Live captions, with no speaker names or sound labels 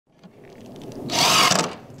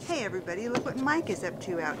everybody, look what Mike is up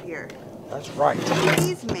to out here. That's right.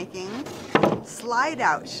 He's making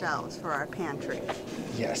slide-out shelves for our pantry.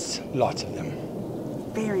 Yes, lots of them.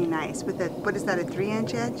 Very nice. With a, what is that, a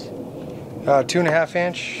 3-inch edge? 2.5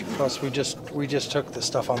 inch. Plus, we just took the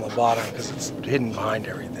stuff on the bottom because it's hidden behind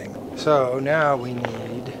everything. So now we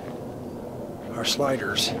need our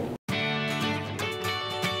sliders.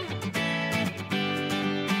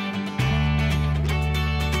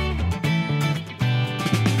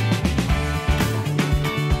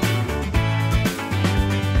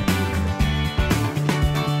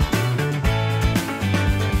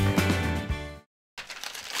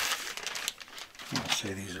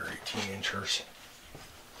 Say these are 18-inchers.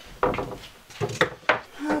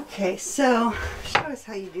 Okay, so show us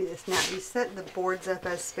how you do this now. You set the boards up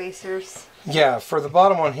as spacers. Yeah, for the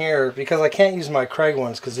bottom one here, because I can't use my Craig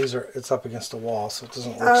ones because it's up against the wall, so it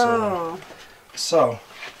doesn't work so well. So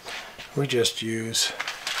we just use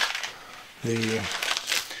the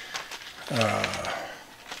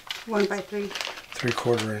 1x3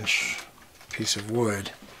 3/4 inch piece of wood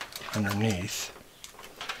underneath,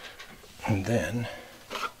 and then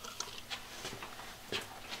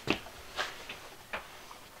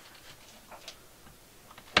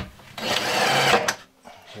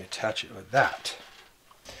we attach it with that.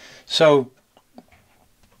 So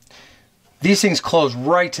these things close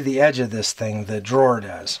right to the edge of this thing, the drawer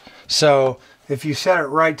does. So if you set it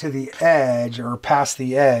right to the edge or past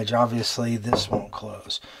the edge, obviously this won't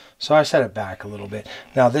close. So I set it back a little bit.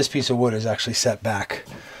 Now this piece of wood is actually set back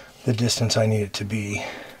the distance I need it to be.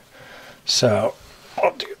 So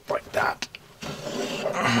I'll do it like that.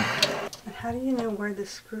 And how do you know where the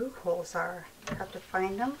screw holes are? You have to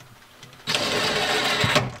find them?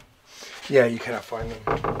 Yeah, you cannot find them.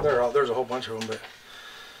 There's a whole bunch of them, but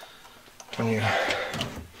when you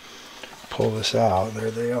pull this out,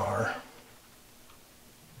 there they are.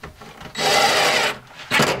 There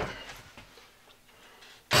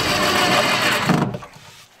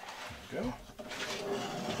we go.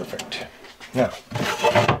 Perfect. Now,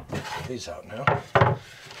 get these out now.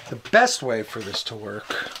 The best way for this to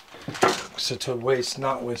work, so to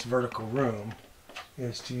not waste vertical room,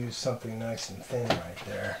 is to use something nice and thin right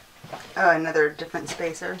there. Oh, another different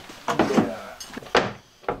spacer. Yeah.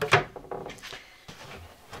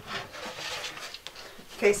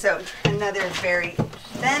 Okay, so another very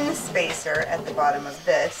thin spacer at the bottom of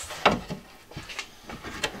this.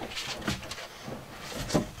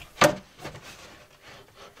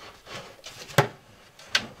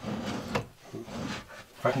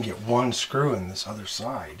 If I can get one screw in this other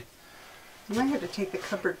side. You might have to take the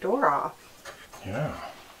cupboard door off. Yeah,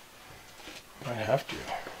 I have to.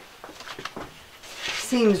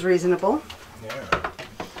 Seems reasonable. Yeah.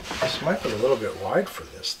 This might be a little bit wide for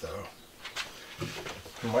this, though.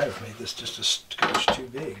 I might have made this just a scotch too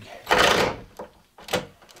big.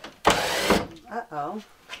 Uh-oh.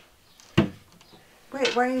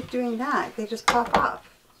 Wait, why are you doing that? They just pop off.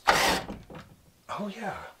 Oh,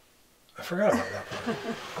 yeah. I forgot about that part.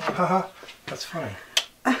 Haha, that's funny.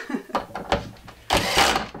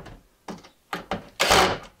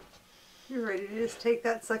 You're ready to just take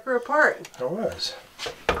that sucker apart. I was.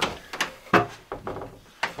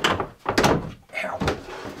 Ow.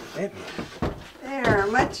 Hit me. There,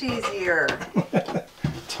 much easier.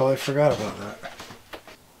 Totally forgot about that.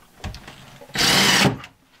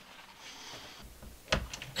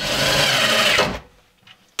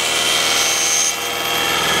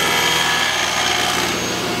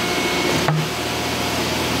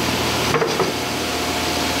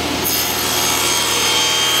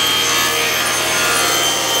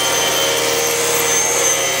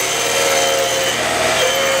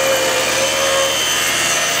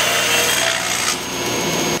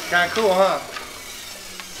 Kind of cool, huh?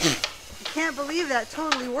 I can't believe that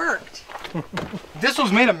totally worked. This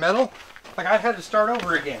was made of metal. Like I had to start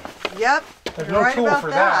over again. Yep. There's you're no right tool about for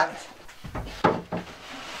that.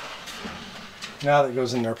 Now that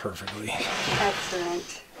goes in there perfectly.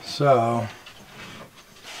 Excellent. So,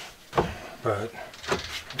 but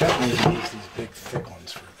definitely use these big thick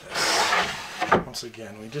ones for this. Once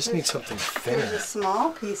again, we just need something thinner. Here's a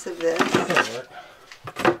small piece of this.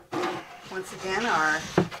 Once again, our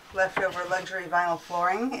leftover luxury vinyl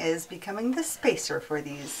flooring is becoming the spacer for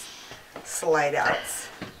these slide outs.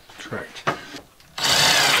 That's right.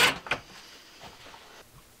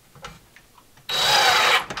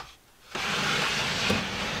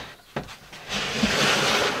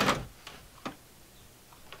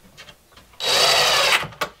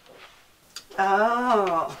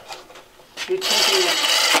 Oh, you're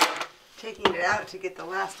taking it out to get the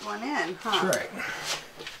last one in, huh? That's right.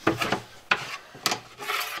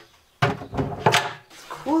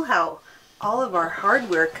 cool how all of our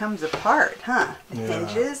hardware comes apart, huh? The Yeah.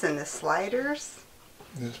 hinges and the sliders.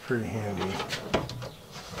 It's pretty handy.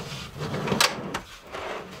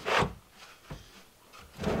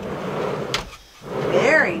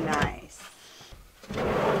 Very nice.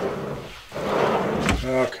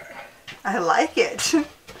 Okay. I like it.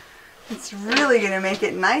 It's really going to make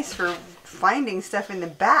it nice for finding stuff in the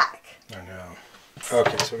back. I know.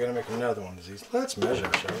 Okay, so we're going to make another one of these. Let's measure,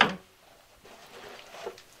 shall we?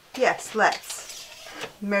 Yes, let's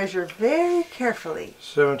measure very carefully.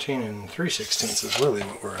 17 3/16 is really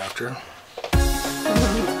what we're after.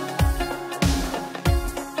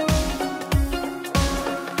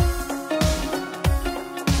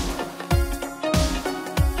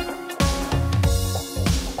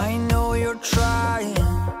 I know you're trying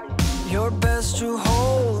your best to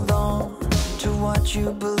hold on to what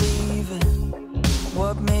you believe in,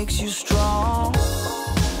 what makes you strong.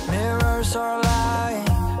 Mirrors are lying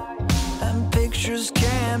and pictures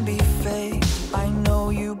can be fake. I know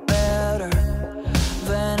you better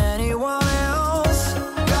than anyone else.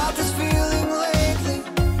 Got this feeling lately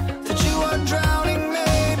that you are drowning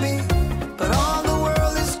maybe, but all the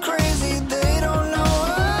world is crazy, they don't know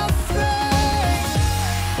a thing.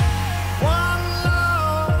 One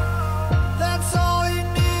love, that's all you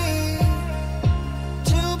need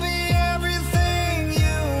to be everything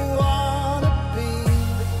you wanna be.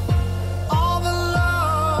 All the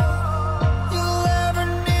love you'll ever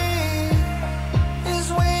need is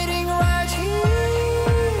waiting right here.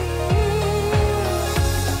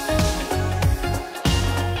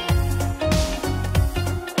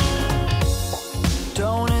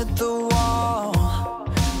 Don't hit the wall,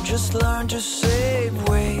 just learn to save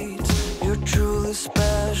weight. You're truly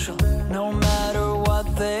special, no matter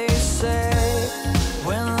what they say.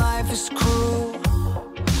 When life is cruel,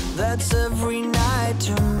 that's every night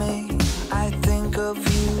to me. I think of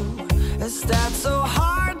you, is that so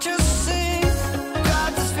hard to see?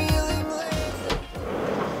 Got this feeling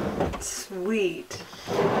lately. Sweet.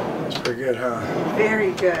 That's pretty good, huh?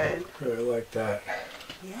 Very good. Really like that.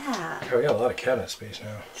 Yeah. Oh, we got a lot of cabinet space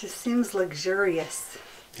now. Just seems luxurious.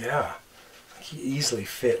 Yeah. You easily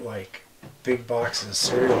fit like big boxes of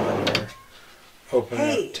cereal in there. Open it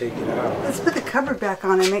Hey. up, take it out. Let's put the cover back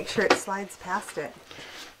on and make sure it slides past it.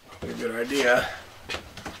 Probably a good idea.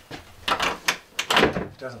 If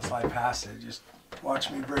it doesn't slide past it, just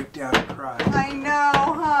watch me break down and cry. I know,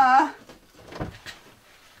 huh?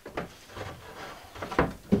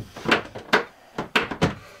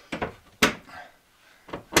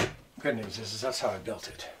 Good news is that's how I built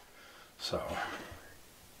it. So,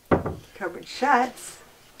 Cupboard shuts.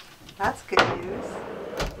 That's good news.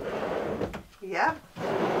 Yep.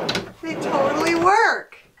 They totally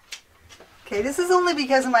work. Okay, this is only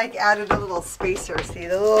because Mike added a little spacer. See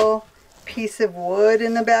the little piece of wood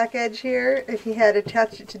in the back edge here? If he had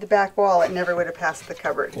attached it to the back wall, it never would have passed the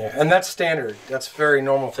cupboard. yeah, and that's standard. That's a very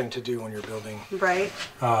normal thing to do when you're building Right?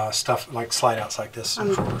 stuff like slide outs like this.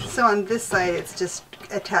 So on this side, it's just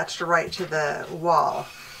attached right to the wall.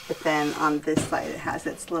 But then on this side, it has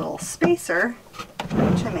its little spacer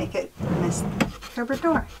to make it miss the cupboard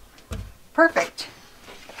door. Perfect.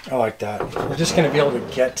 I like that. We're just going to be able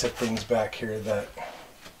to get to things back here that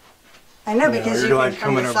I know, because you can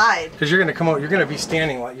from the side. Because you're going to come out. You're going to be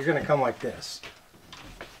standing like you're going to come like this.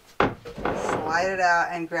 Slide it out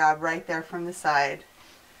and grab right there from the side.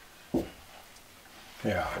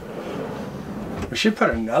 Yeah. We should put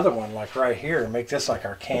another one like right here and make this like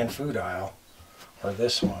our canned food aisle, or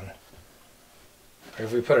this one. Or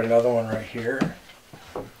if we put another one right here.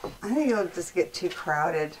 I think it'll just get too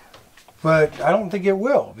crowded. But I don't think it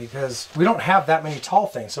will, because we don't have that many tall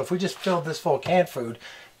things. So if we just filled this full of canned food,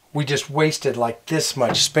 we just wasted like this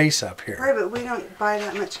much space up here. Right, but we don't buy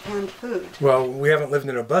that much canned food. Well, we haven't lived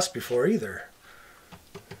in a bus before either.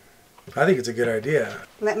 I think it's a good idea.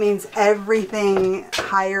 That means everything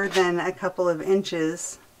higher than a couple of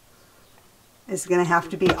inches is going to have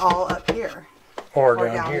to be all up here. Or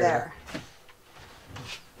down here.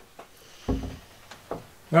 There.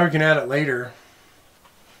 Now we can add it later.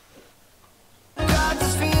 Got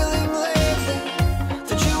this feeling lately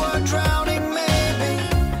that you are drowning maybe,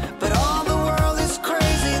 but all the world is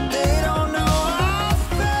crazy, they don't know a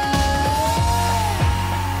thing.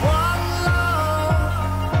 One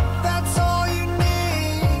love, that's all you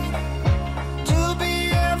need to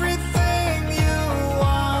be everything you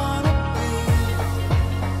wanna be.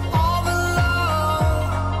 All the love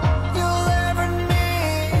you'll ever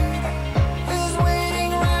need is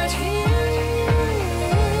waiting right here.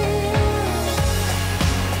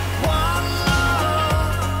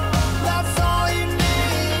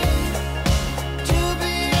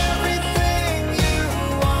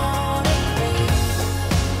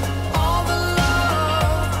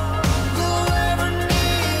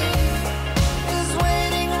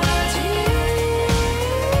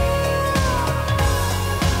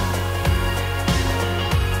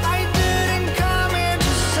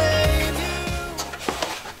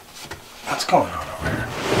 going on over here?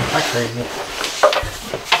 Am I crazy?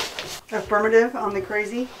 Affirmative on the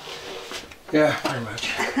crazy? Yeah, pretty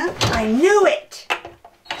much. I knew it!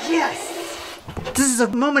 Yes! This is a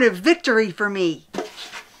moment of victory for me.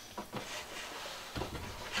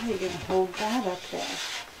 How are you going to hold that up there?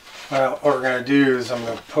 Well, what we're going to do is I'm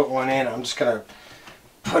going to put one in. I'm just going to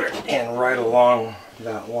put it in right along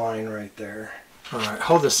that line right there. All right,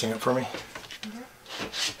 hold this thing up for me.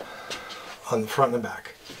 On the front and the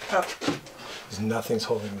back. Oh. Because nothing's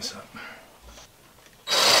holding this up.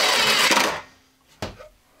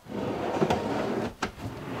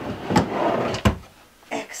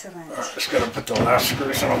 Excellent. Right, just got to put the last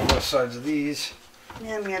screws on both sides of these.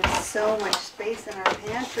 Man, we have so much space in our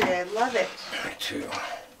pantry. I love it. Me too.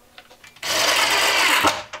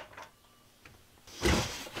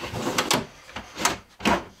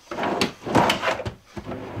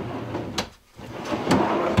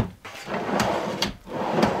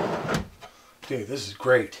 Dude, this is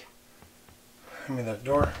great. Give me that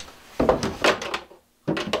door.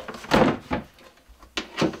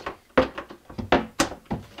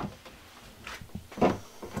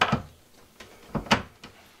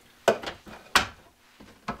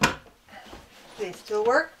 They still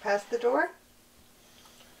work? Past the door?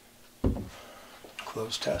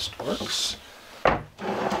 Close test works.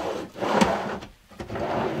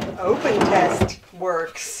 Open test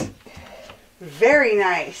works. Very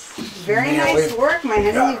nice. Very Man, nice we've work, my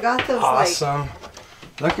honey. You got those awesome.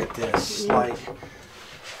 Look at this. Like,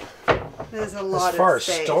 there's a lot as far of as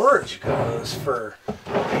space. storage goes for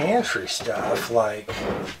pantry stuff, like,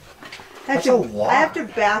 I that's a lot. have to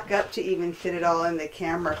back up to even fit it all in the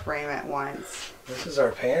camera frame at once. This is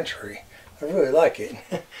our pantry. I really like it.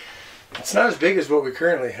 It's not as big as what we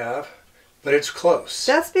currently have, but it's close.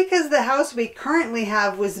 That's because the house we currently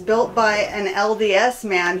have was built by an LDS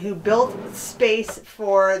man who built space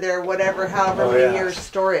for their whatever, however many years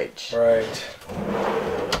storage. Right.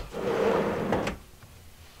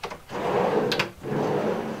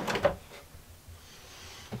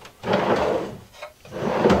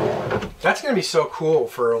 That's going to be so cool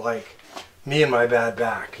for, like, me and my bad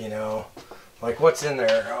back, you know? Like, what's in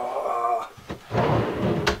there?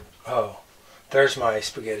 Oh, there's my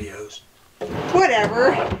SpaghettiOs.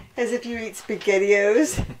 Whatever. As if you eat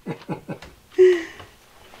SpaghettiOs.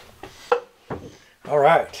 All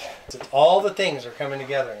right. All the things are coming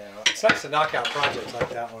together now. It's nice to knock out projects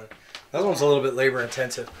like that one. That one's a little bit labor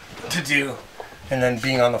intensive to do. And then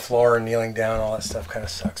being on the floor and kneeling down, all that stuff kind of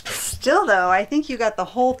sucks. But Still, though, I think you got the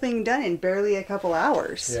whole thing done in barely a couple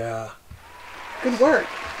hours. yeah. Good work.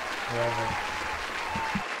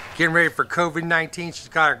 Getting ready for COVID-19. She's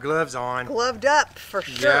got her gloves on. Gloved up, for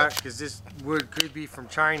sure. Yeah, because this wood could be from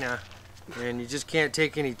China, and you just can't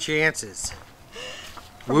take any chances.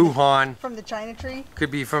 Wuhan From the China tree?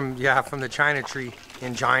 could be from the China tree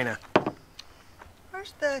in China.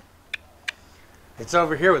 Where's the... It's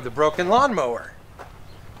over here with the broken lawnmower.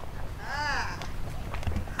 Ah.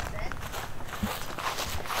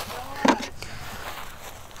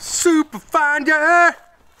 Super Finder!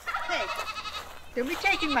 Hey, don't be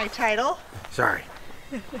taking my title. Sorry.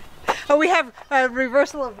 Oh, we have a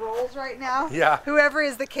reversal of roles right now? Yeah. Whoever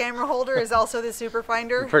is the camera holder is also the super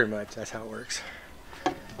finder? Pretty much, that's how it works.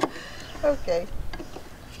 Okay.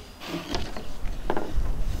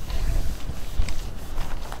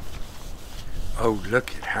 Oh,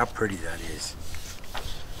 look at how pretty that is.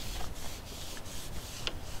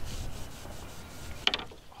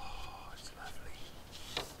 Oh, it's lovely.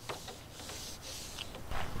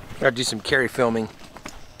 Gotta do some Kerry filming.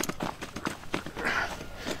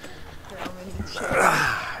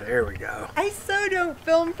 There we go. I so don't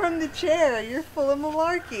film from the chair. You're full of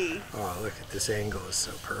malarkey. Oh, look at this angle, is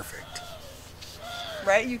so perfect.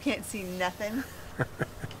 Right? You can't see nothing.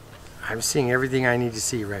 I'm seeing everything I need to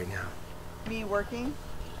see right now. Me working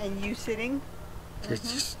and you sitting. Just I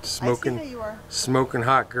see how smoking, you are. smoking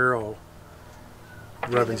hot girl,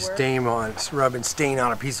 rubbing to work. stain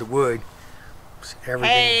on a piece of wood. Everything.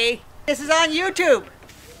 Hey, this is on YouTube.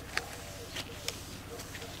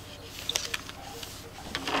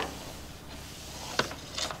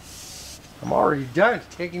 I'm already done.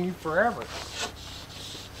 It's taking you forever.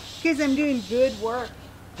 Because I'm doing good work.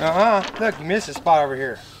 Look, you missed a spot over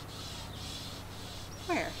here.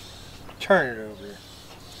 Where? Turn it over here.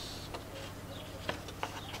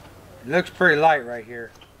 It looks pretty light right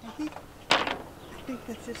here. I think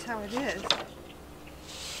that's just how it is.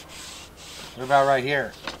 What about right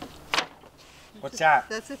here? What's that?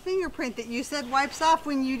 That's a fingerprint that you said wipes off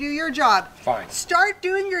when you do your job. Fine. Start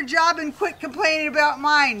doing your job and quit complaining about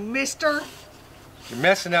mine, mister. You're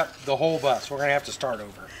messing up the whole bus. We're going to have to start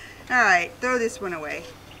over. All right, throw this one away.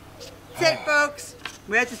 That's it, folks.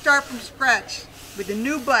 We have to start from scratch with the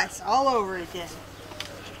new bus all over again.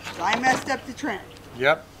 So I messed up the trim.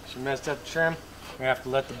 Yep, she messed up the trim. We have to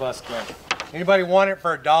let the bus go. Anybody want it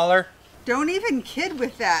for $1? Don't even kid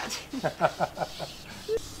with that.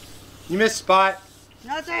 You missed spot.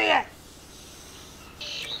 Not there yet.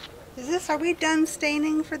 Are we done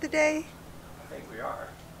staining for the day? I think we are.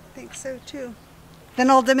 I think so too. Then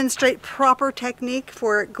I'll demonstrate proper technique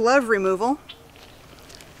for glove removal.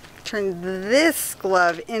 Turn this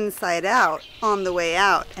glove inside out on the way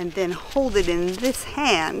out and then hold it in this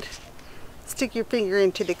hand. Stick your finger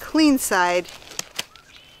into the clean side.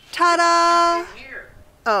 Ta-da!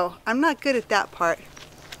 Oh, I'm not good at that part.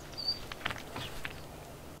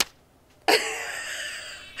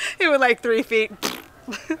 It was like 3 feet.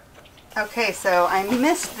 Okay, so I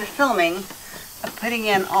missed the filming of putting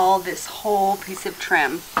in all this whole piece of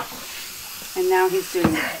trim. And now he's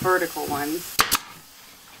doing the vertical ones.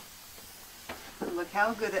 Look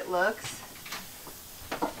how good it looks.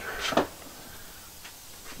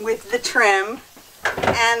 With the trim,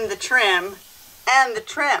 and the trim, and the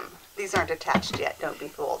trim. These aren't attached yet, don't be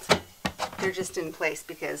fooled. They're just in place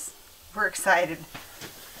because we're excited.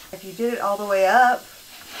 If you did it all the way up,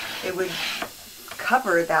 it would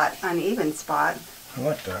cover that uneven spot. I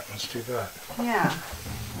like that. Let's do that. Yeah.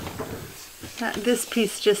 This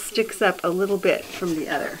piece just sticks up a little bit from the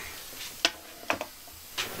other.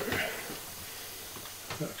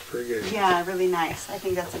 That's pretty good. Yeah, really nice. I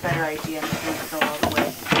think that's a better idea than to go all the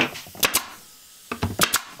way.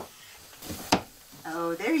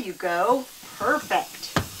 Oh, there you go.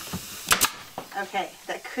 Perfect. Okay,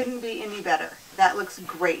 that couldn't be any better. That looks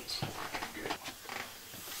great.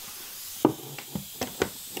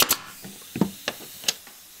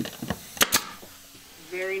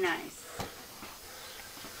 Very nice.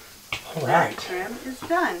 All right. That trim is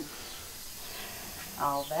done.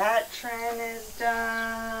 All that trim is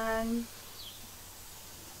done.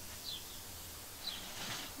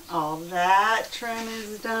 All that trim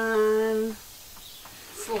is done.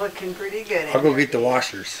 It's looking pretty good. I'll go get the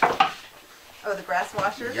washers. Oh, the brass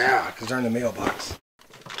washers? Yeah, because they're in the mailbox.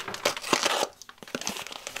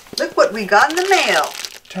 Look what we got in the mail.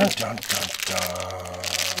 Dun, dun, dun, dun.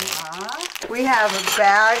 We have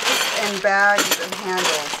bags and bags of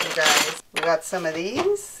handles, you guys. We got some of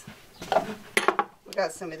these. We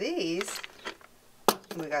got some of these.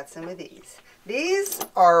 We got some of these. These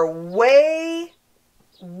are way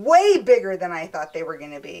bigger than I thought they were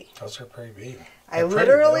going to be. Those are pretty big. I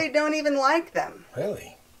literally don't even like them.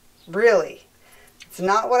 Really? Really. It's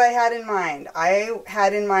not what I had in mind. I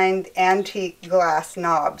had in mind antique glass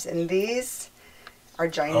knobs, and these are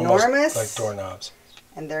ginormous. Almost like doorknobs.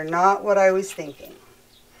 And they're not what I was thinking.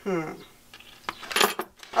 I'll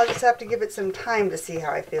just have to give it some time to see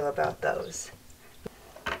how I feel about those.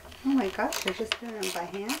 Oh my gosh, they're just doing them by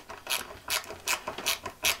hand?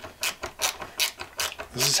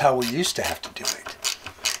 This is how we used to have to do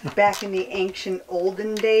it. Back in the ancient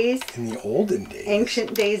olden days? In the olden days?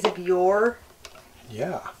 Ancient days of yore?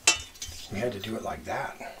 Yeah. We had to do it like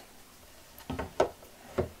that.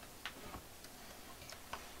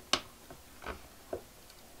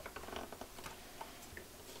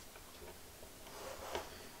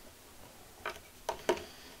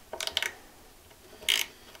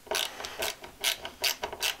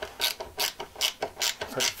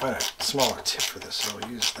 If I can find a smaller tip for this,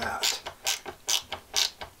 I'll use that.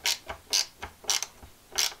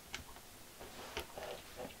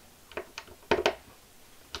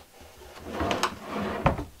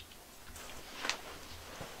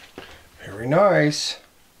 Very nice.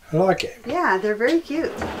 I like it. Yeah, they're very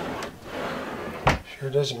cute. Sure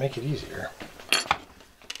doesn't make it easier.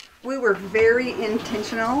 We were very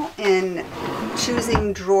intentional in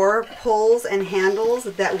choosing drawer pulls and handles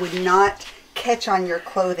that would not catch on your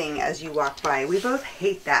clothing as you walk by. We both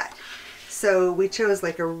hate that. So we chose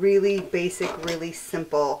like a really basic, really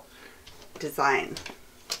simple design.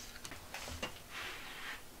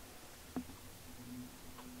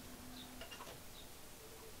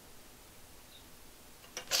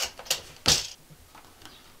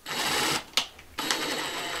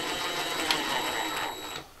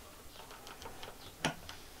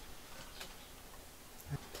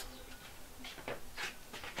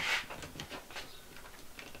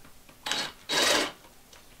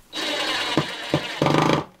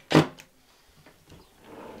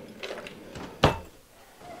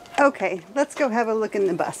 Okay, let's go have a look in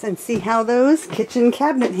the bus and see how those kitchen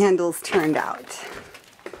cabinet handles turned out.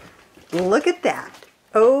 Look at that.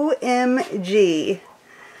 OMG.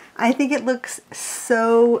 I think it looks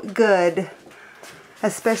so good,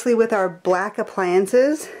 especially with our black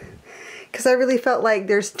appliances. because I really felt like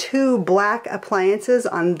there's two black appliances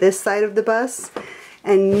on this side of the bus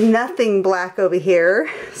and nothing black over here.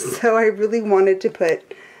 So I really wanted to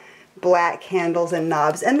put black handles and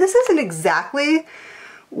knobs. And this isn't exactly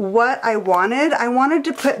what I wanted. I wanted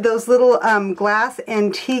to put those little glass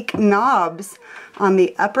antique knobs on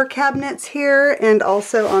the upper cabinets here and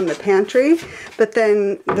also on the pantry. But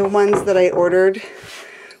then the ones that I ordered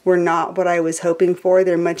were not what I was hoping for.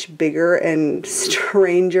 They're much bigger and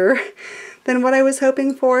stranger than what I was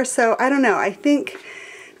hoping for. So I don't know. I think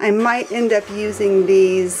I might end up using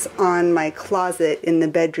these on my closet in the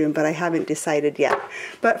bedroom, but I haven't decided yet.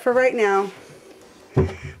 But for right now,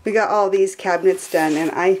 we got all these cabinets done and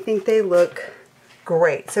I think they look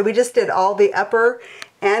great. So we just did all the upper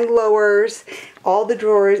and lowers, all the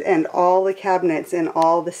drawers and all the cabinets and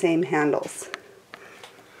all the same handles.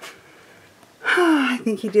 I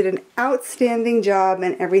think he did an outstanding job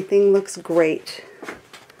and everything looks great.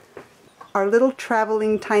 Our little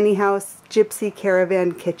traveling tiny house gypsy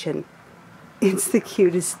caravan kitchen. It's the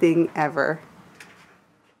cutest thing ever.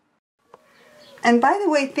 And by the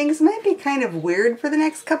way, things might be kind of weird for the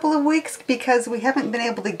next couple of weeks because we haven't been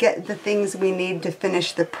able to get the things we need to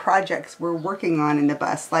finish the projects we're working on in the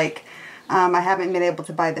bus. Like, I haven't been able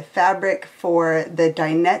to buy the fabric for the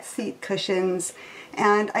dinette seat cushions,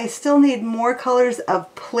 and I still need more colors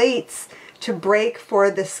of plates to break for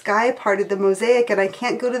the sky part of the mosaic, and I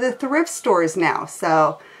can't go to the thrift stores now.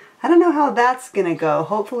 So I don't know how that's gonna go.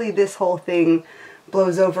 Hopefully this whole thing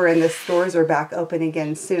blows over and the stores are back open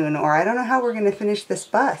again soon, or I don't know how we're gonna finish this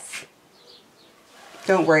bus.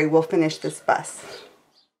 Don't worry, we'll finish this bus.